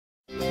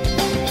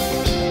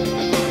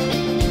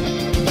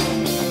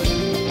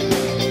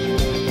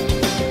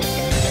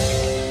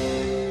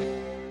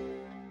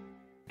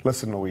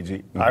Listen,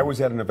 Luigi, I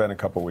was at an event a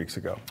couple weeks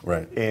ago.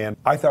 Right. And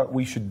I thought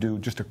we should do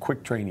just a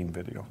quick training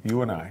video,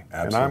 you and I.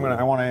 Absolutely. And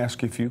I want to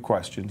ask you a few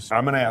questions.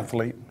 I'm an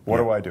athlete. What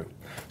do I do?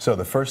 So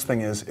the first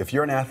thing is, if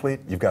you're an athlete,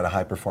 you've got a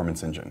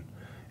high-performance engine.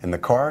 In the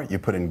car, you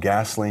put in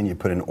gasoline, you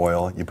put in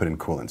oil, you put in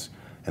coolants.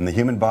 In the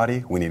human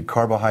body, we need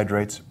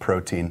carbohydrates,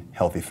 protein,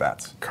 healthy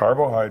fats.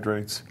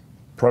 Carbohydrates,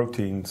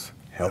 proteins,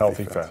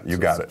 healthy fats. You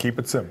got it. Keep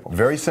it simple.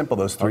 Very simple,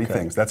 those three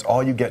things. That's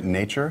all you get in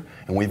nature,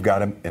 and we've got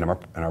them in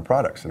our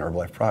products, in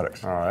Herbalife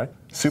products. All right.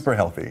 Super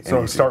healthy.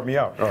 So start me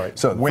out. All right.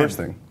 So the first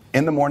thing,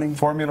 in the morning,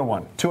 Formula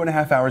One.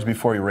 2.5 hours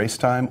before your race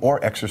time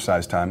or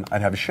exercise time,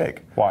 I'd have a shake.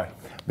 Why?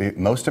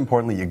 Most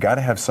importantly, you got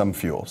to have some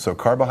fuel. So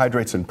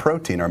carbohydrates and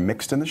protein are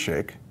mixed in the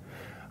shake.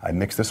 I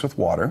mix this with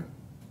water.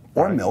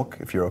 Or milk,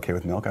 if you're okay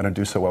with milk. I don't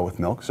do so well with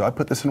milk. So I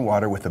put this in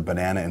water with a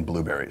banana and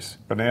blueberries.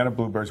 Banana,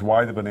 blueberries.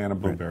 Why the banana,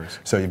 blueberries?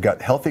 So you've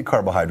got healthy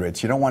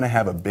carbohydrates. You don't want to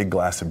have a big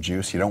glass of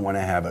juice. You don't want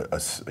to have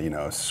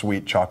a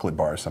sweet chocolate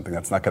bar or something.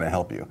 That's not going to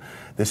help you.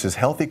 This is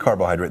healthy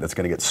carbohydrate that's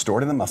going to get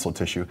stored in the muscle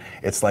tissue.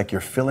 It's like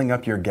you're filling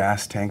up your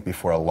gas tank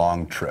before a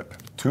long trip.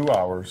 2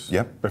 hours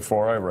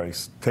before I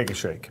race, take a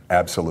shake.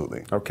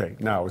 Absolutely. Okay,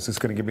 now is this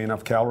going to give me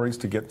enough calories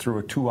to get through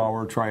a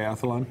 2-hour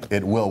triathlon?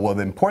 It will. Well,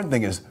 the important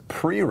thing is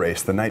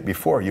pre-race, the night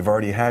before, you've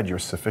already had your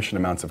sufficient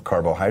amounts of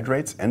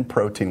carbohydrates and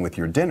protein with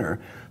your dinner,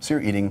 so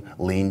you're eating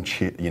lean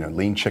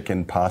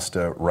chicken,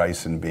 pasta,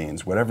 rice, and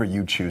beans, whatever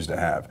you choose to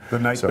have. The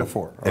night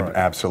before. All right.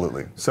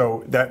 Absolutely.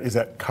 So is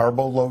that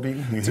carbo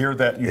loading? You hear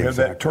that, you hear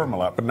that term a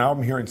lot, but now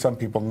I'm hearing some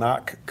people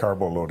knock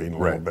carbo loading a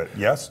little bit.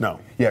 Yes? No?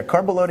 Yeah,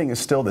 carbo loading is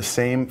still the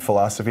same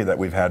philosophy that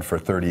we've had for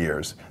 30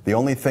 years. The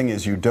only thing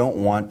is you don't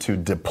want to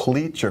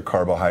deplete your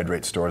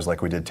carbohydrate stores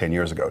like we did 10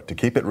 years ago. To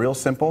keep it real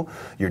simple,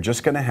 you're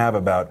just going to have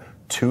about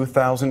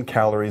 2,000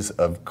 calories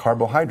of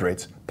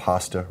carbohydrates,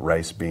 pasta,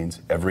 rice,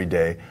 beans, every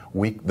day,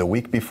 the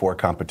week before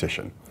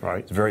competition.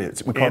 Right.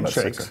 We call and it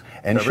shakes.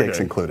 And shakes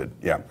included,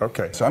 yeah.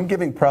 Okay. So I'm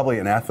giving probably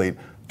an athlete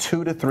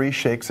 2 to 3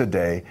 shakes a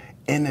day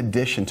in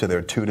addition to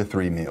their 2 to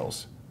 3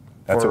 meals.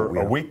 That's for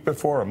a week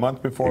before, a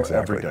month before,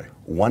 every day.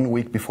 1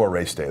 week before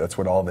race day. That's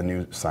what all the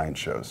new science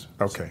shows.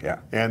 Okay. So, yeah.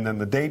 And then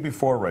the day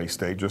before race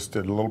day, just a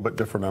little bit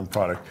different on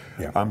product.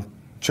 Yeah. I'm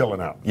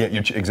chilling out. Yeah,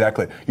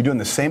 exactly. You're doing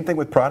the same thing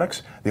with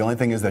products. The only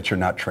thing is that you're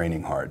not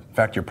training hard. In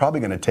fact, you're probably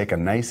going to take a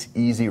nice,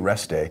 easy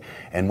rest day.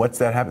 And what's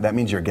that happen? That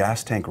means your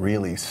gas tank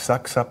really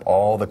sucks up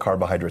all the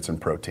carbohydrates and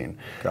protein.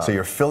 So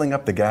you're filling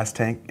up the gas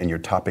tank and you're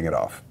topping it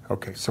off.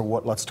 Okay, so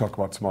let's talk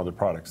about some other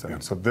products then. Yeah.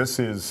 So this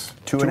is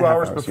 2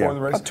 hours before the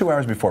race? About 2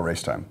 hours before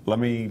race time. Let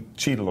me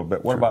cheat a little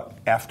bit. What about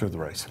after the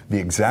race? The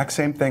exact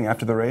same thing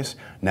after the race.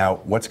 Now,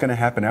 what's going to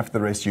happen after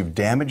the race? You've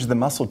damaged the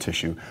muscle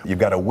tissue. You've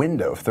got a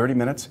window of 30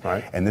 minutes,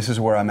 and this is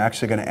where I'm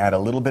actually going to add a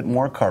little bit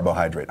more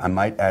carbohydrate. I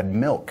might add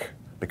milk,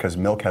 because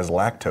milk has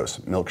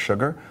lactose, milk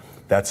sugar.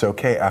 That's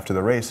okay. After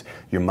the race,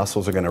 your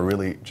muscles are going to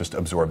really just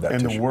absorb that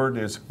tissue. And the word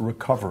is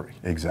recovery.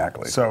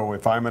 Exactly. So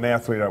if I'm an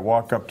athlete, I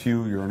walk up to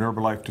you, you're an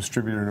Herbalife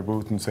distributor in a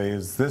booth, and say,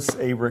 is this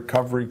a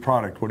recovery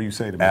product? What do you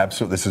say to me?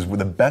 Absolutely. This is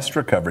the best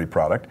recovery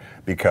product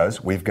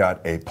because we've got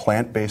a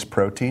plant-based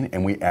protein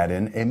and we add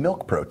in a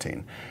milk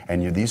protein.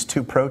 And these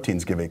two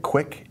proteins give a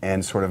quick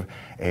and sort of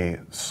a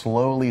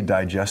slowly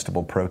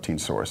digestible protein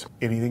source.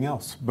 Anything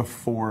else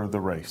before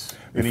the race?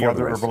 Any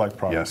other Herbalife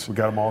products? Yes. We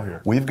got them all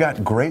here. We've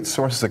got great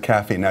sources of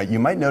caffeine. Now,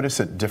 you might notice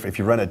that if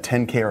you run a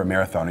 10K or a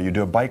marathon or you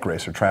do a bike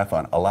race or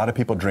triathlon, a lot of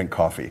people drink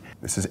coffee.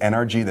 This is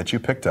NRG that you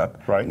picked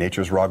up,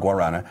 Nature's Raw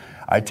Guarana.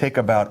 I take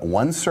about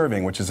 1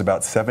 serving, which is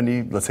about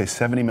 70, let's say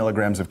 70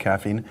 milligrams of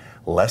caffeine,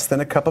 less than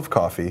a cup of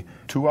coffee.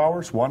 2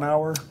 hours, 1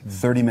 hour?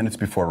 30 minutes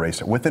before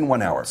race, within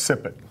 1 hour.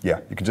 Sip it.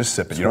 Yeah, you can just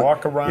sip it. You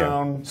walk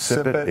around,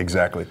 sip it.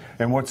 Exactly.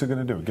 And what's it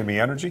going to do? Give me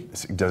energy?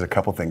 It does a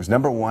couple things.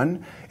 Number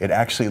one, it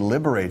actually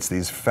liberates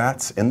these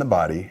fats in the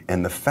body,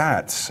 and the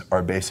fats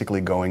are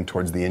basically going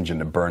towards the engine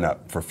to burn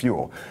up for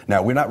fuel.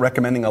 Now, we're not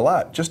recommending a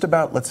lot, just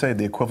about, let's say,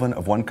 the equivalent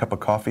of 1 cup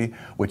of coffee,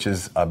 which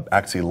is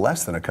actually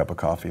less than a cup of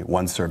coffee,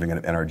 1 serving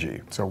of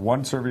NRG. So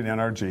 1 serving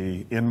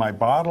NRG in my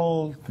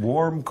bottle,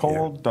 warm,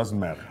 cold, doesn't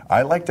matter.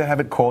 I like to have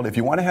it cold. If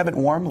you want to have it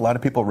warm, a lot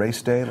of people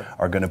race day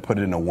are going to put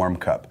it in a warm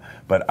cup.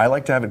 But I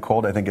like to have it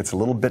cold. I think it's a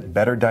little bit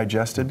better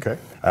digested. Okay.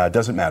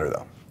 Doesn't matter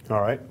though.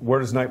 All right. Where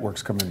does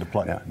Nightworks come into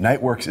play? Yeah.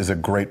 Nightworks is a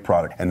great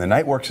product. And the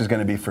Nightworks is going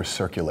to be for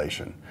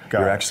circulation.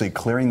 You're actually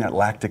clearing that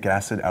lactic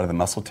acid out of the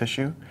muscle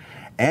tissue.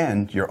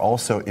 And you're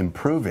also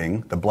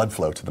improving the blood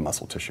flow to the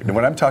muscle tissue. And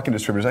when I'm talking to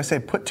distributors, I say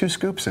put 2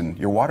 scoops in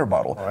your water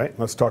bottle. All right,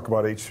 let's talk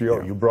about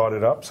H3O. You brought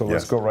it up, so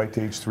let's go right to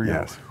H3O.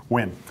 Yes.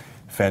 When?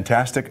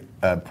 Fantastic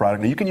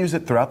product. Now, you can use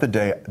it throughout the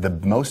day. The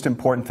most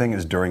important thing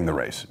is during the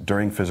race,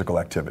 during physical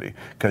activity,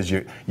 because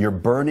you're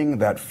burning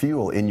that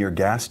fuel in your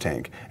gas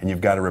tank, and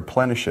you've got to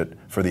replenish it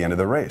for the end of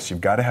the race.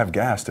 You've got to have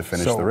gas to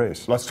finish the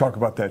race. Let's talk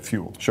about that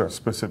fuel. Sure.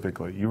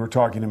 Specifically. You were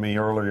talking to me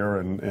earlier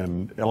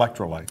and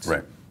electrolytes.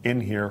 Right. In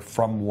here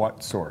from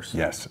what source?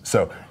 Yes.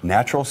 So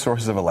natural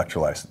sources of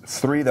electrolytes,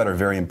 3 that are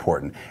very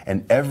important.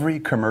 And every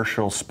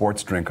commercial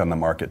sports drink on the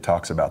market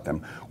talks about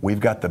them. We've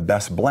got the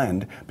best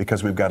blend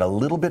because we've got a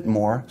little bit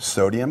more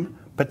sodium,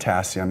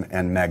 potassium,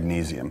 and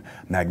magnesium.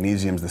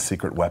 Magnesium's the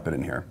secret weapon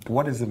in here.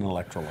 What is an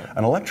electrolyte?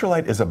 An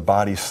electrolyte is a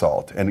body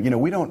salt.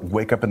 And we don't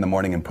wake up in the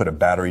morning and put a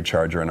battery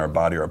charger in our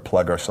body or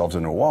plug ourselves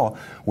into a wall.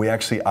 We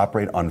actually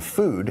operate on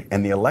food,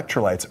 and the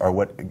electrolytes are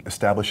what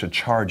establish a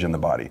charge in the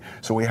body.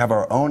 So we have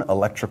our own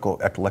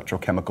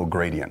electrochemical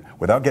gradient.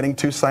 Without getting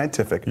too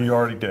scientific. You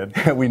already did.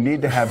 We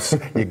need to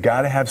have, you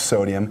got to have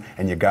sodium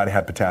and you got to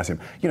have potassium.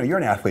 You're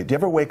an athlete. Do you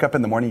ever wake up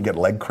in the morning and get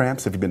leg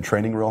cramps if you've been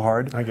training real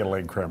hard? I get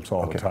leg cramps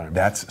all the time.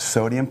 That's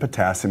sodium,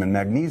 potassium, and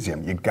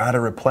magnesium. You got to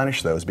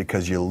replenish those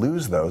because you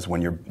lose those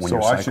when you're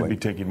cycling. So I should be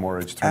taking more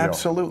H3O.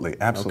 Absolutely,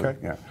 absolutely. Okay.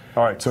 Yeah.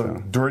 All right.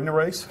 So during the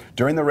race?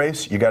 During the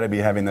race, you got to be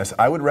having this.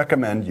 I would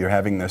recommend you're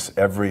having this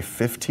every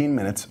 15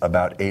 minutes,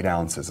 about 8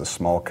 ounces, a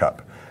small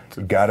cup.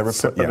 You got to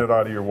sipping it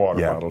out of your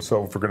water bottle.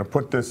 So if we're going to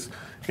put this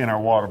in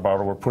our water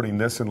bottle, we're putting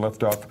this in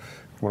liftoff.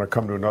 When I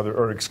come to another,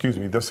 or excuse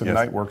me, this in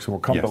Nightworks, and we'll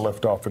come to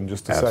liftoff in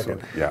just a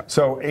second. Yeah.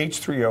 So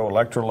H3O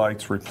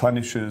electrolytes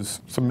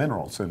replenishes some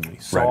minerals in me: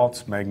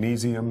 salts,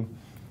 magnesium.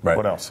 Right.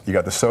 What else? You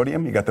got the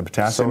sodium, you got the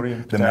potassium.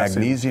 Sodium, the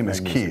magnesium is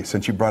key.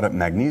 Since you brought up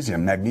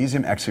magnesium,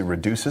 magnesium actually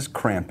reduces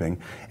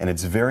cramping, and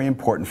it's very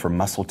important for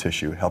muscle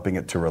tissue, helping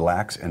it to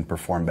relax and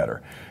perform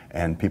better.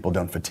 And people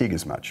don't fatigue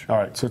as much. All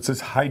right, so it says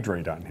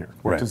hydrate on here.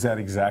 What does that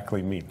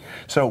exactly mean?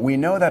 So we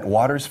know that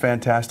water's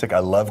fantastic. I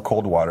love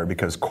cold water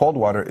because cold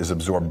water is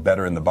absorbed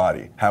better in the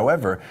body.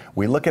 However,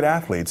 we look at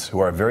athletes who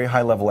are very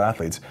high-level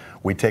athletes.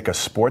 We take a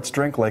sports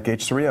drink like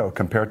H3O,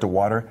 compared to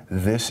water,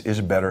 this is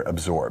better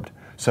absorbed.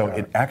 So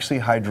it actually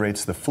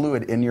hydrates the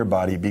fluid in your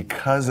body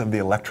because of the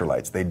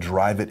electrolytes. They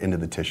drive it into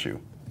the tissue.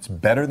 It's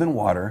better than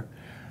water.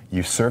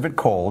 You serve it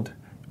cold.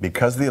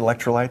 Because of the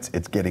electrolytes,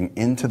 it's getting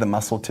into the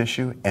muscle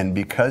tissue, and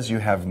because you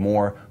have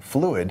more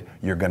fluid,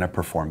 you're going to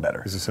perform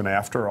better. Is this an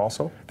after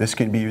also? This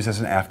can be used as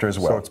an after as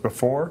well. So it's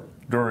before,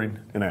 during,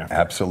 and after?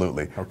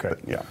 Absolutely. Okay.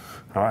 But, yeah.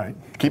 All right.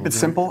 Keep it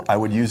simple. I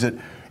would use it,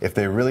 if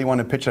they really want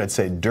to pitch it, I'd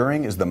say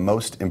during is the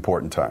most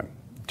important time.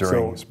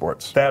 During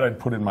sports. That I'd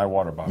put in my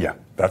water bottle. Yeah,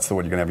 that's the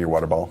one you're going to have your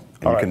water bottle.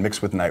 And you can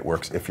mix with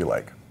Nightworks if you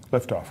like.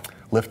 Liftoff.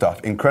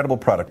 Liftoff, incredible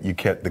product. You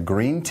get the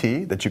green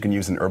tea that you can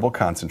use in herbal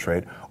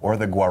concentrate, or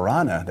the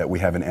guarana that we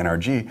have in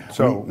NRG.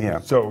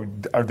 So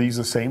are these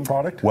the same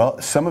product?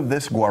 Well, some of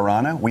this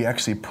guarana, we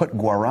actually put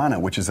guarana,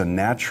 which is a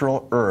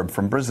natural herb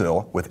from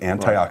Brazil with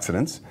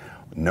antioxidants.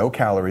 No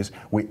calories.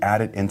 We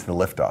add it into the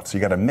Liftoff. So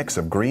you got a mix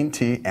of green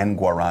tea and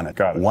guarana.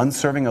 Got it. One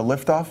serving of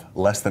Liftoff,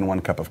 less than 1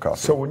 cup of coffee.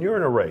 So when you're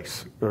in a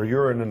race, or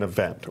you're in an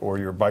event, or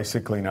you're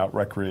bicycling out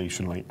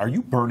recreationally, are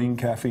you burning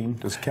caffeine?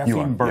 Does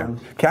caffeine burn?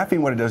 Yeah.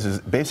 Caffeine, what it does is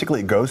basically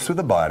it goes through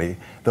the body.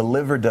 The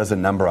liver does a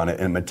number on it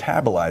and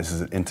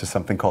metabolizes it into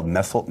something called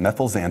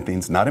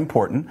methylxanthines. Not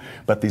important,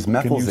 but these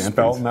methylxanthines. Can you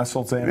spell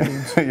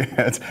methylxanthines?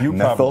 Yeah, it's you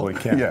probably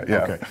can.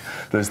 Yeah. Okay.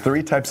 There's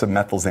 3 types of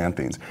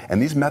methylxanthines,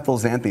 and these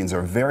methylxanthines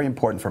are very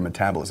important for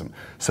metabolism.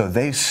 So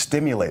they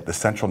stimulate the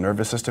central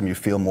nervous system. You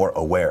feel more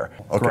aware.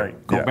 Okay.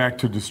 Great. Go back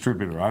to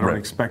distributor. I don't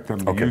expect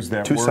them to use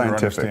that Too word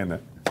scientific. or understand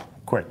it.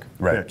 Quick.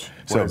 Pitch.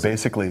 So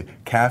basically,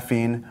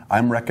 caffeine,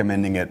 I'm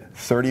recommending it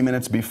 30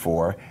 minutes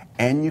before,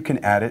 and you can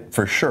add it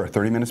for sure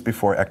 30 minutes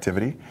before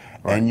activity,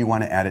 and you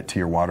want to add it to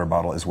your water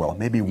bottle as well.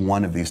 Maybe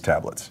 1 of these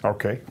tablets.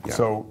 Okay. Yeah.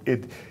 So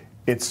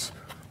it's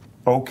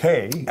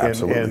okay,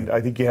 and I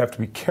think you have to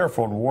be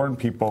careful and warn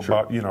people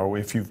about,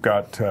 if you've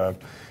got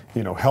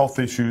health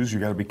issues, you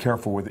got to be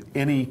careful with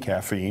any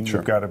caffeine.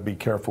 You've got to be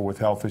careful with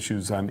health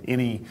issues on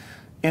any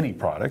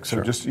product.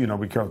 So just be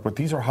careful. But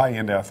these are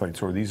high-end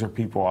athletes, or these are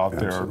people out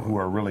there who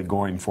are really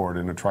going for it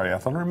in a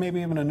triathlon, or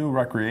maybe even a new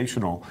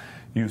recreational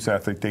use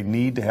athlete. They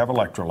need to have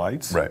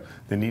electrolytes. Right.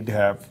 They need to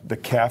have the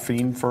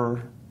caffeine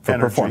for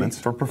energy,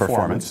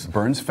 performance.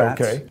 Burns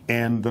fats. Okay.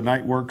 And the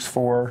Nightworks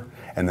for?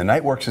 And the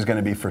Nightworks is going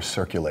to be for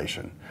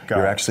circulation.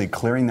 You're actually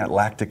clearing that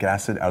lactic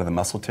acid out of the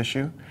muscle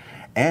tissue,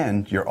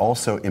 and you're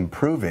also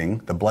improving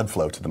the blood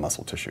flow to the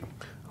muscle tissue.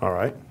 All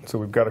right. So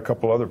we've got a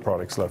couple other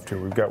products left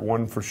here. We've got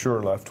one for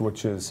sure left,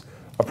 which is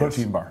a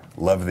protein bar.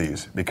 Love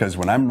these, because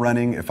when I'm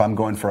running, if I'm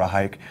going for a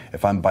hike,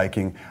 if I'm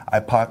biking, I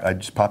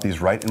just pop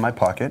these right in my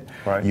pocket.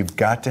 Right. You've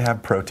got to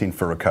have protein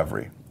for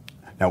recovery.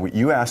 Now,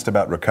 you asked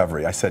about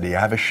recovery. I said, you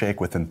have a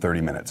shake within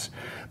 30 minutes.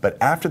 But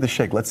after the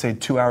shake, let's say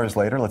 2 hours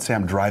later, let's say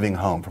I'm driving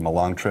home from a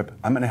long trip,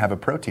 I'm going to have a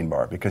protein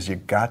bar, because you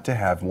got to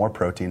have more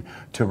protein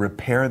to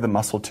repair the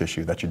muscle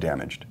tissue that you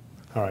damaged.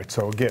 All right,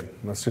 so again,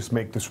 let's just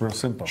make this real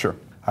simple. Sure.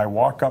 I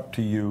walk up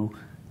to you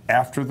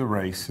after the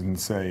race and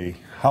say,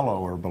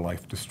 hello,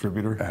 Herbalife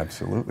distributor.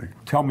 Absolutely.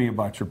 Tell me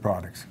about your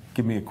products.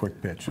 Give me a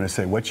quick pitch. I'm going to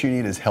say what you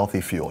need is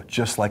healthy fuel,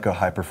 just like a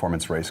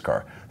high-performance race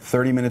car.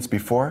 30 minutes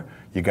before,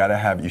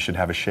 you should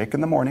have a shake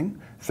in the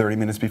morning. 30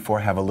 minutes before,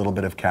 have a little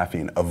bit of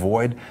caffeine.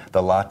 Avoid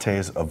the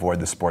lattes, avoid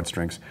the sports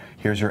drinks.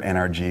 Here's your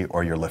NRG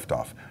or your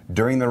Liftoff.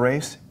 During the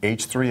race,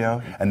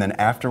 H3O, and then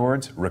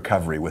afterwards,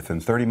 recovery. Within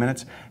 30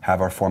 minutes,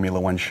 have our Formula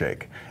 1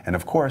 shake. And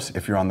of course,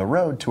 if you're on the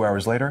road 2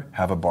 hours later,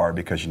 have a bar,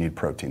 because you need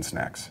protein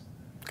snacks.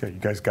 Okay, you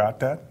guys got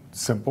that?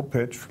 Simple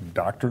pitch from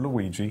Dr.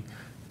 Luigi.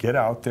 Get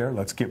out there.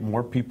 Let's get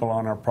more people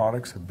on our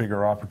products. A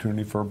bigger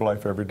opportunity for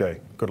Herbalife every day.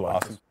 Good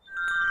luck. Awesome.